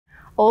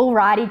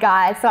Alrighty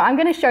guys, so I'm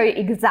going to show you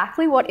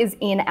exactly what is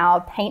in our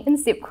paint and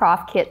sip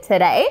craft kit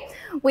today.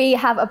 We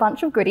have a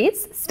bunch of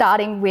goodies,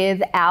 starting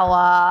with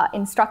our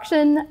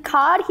instruction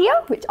card here,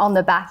 which on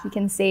the back you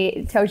can see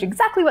it tells you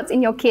exactly what's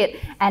in your kit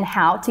and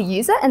how to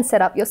use it and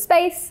set up your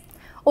space.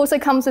 Also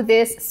comes with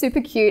this super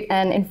cute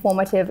and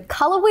informative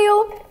color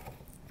wheel,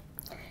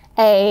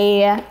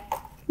 a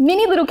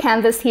mini little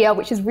canvas here,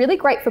 which is really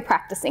great for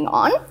practicing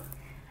on,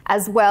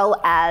 as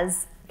well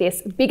as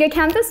this bigger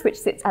canvas, which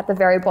sits at the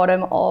very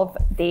bottom of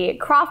the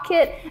craft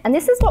kit. And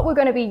this is what we're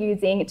going to be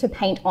using to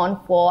paint on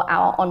for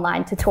our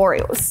online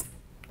tutorials.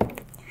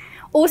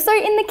 Also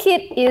in the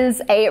kit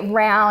is a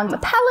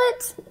round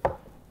palette,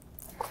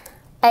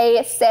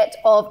 a set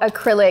of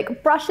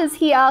acrylic brushes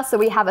here. So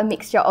we have a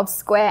mixture of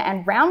square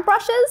and round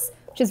brushes,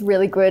 which is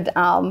really good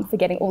for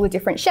getting all the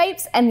different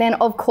shapes. And then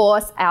of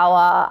course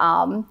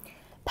our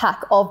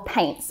pack of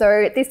paint.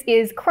 So this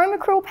is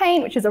Chromacryl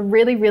paint, which is a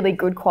really, really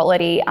good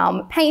quality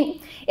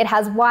paint. It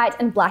has white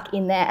and black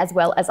in there, as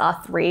well as our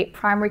three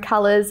primary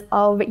colors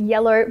of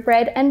yellow,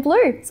 red, and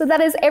blue. So that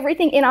is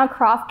everything in our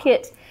craft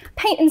kit,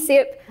 paint and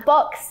sip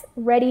box,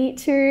 ready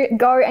to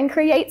go and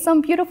create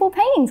some beautiful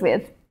paintings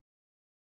with.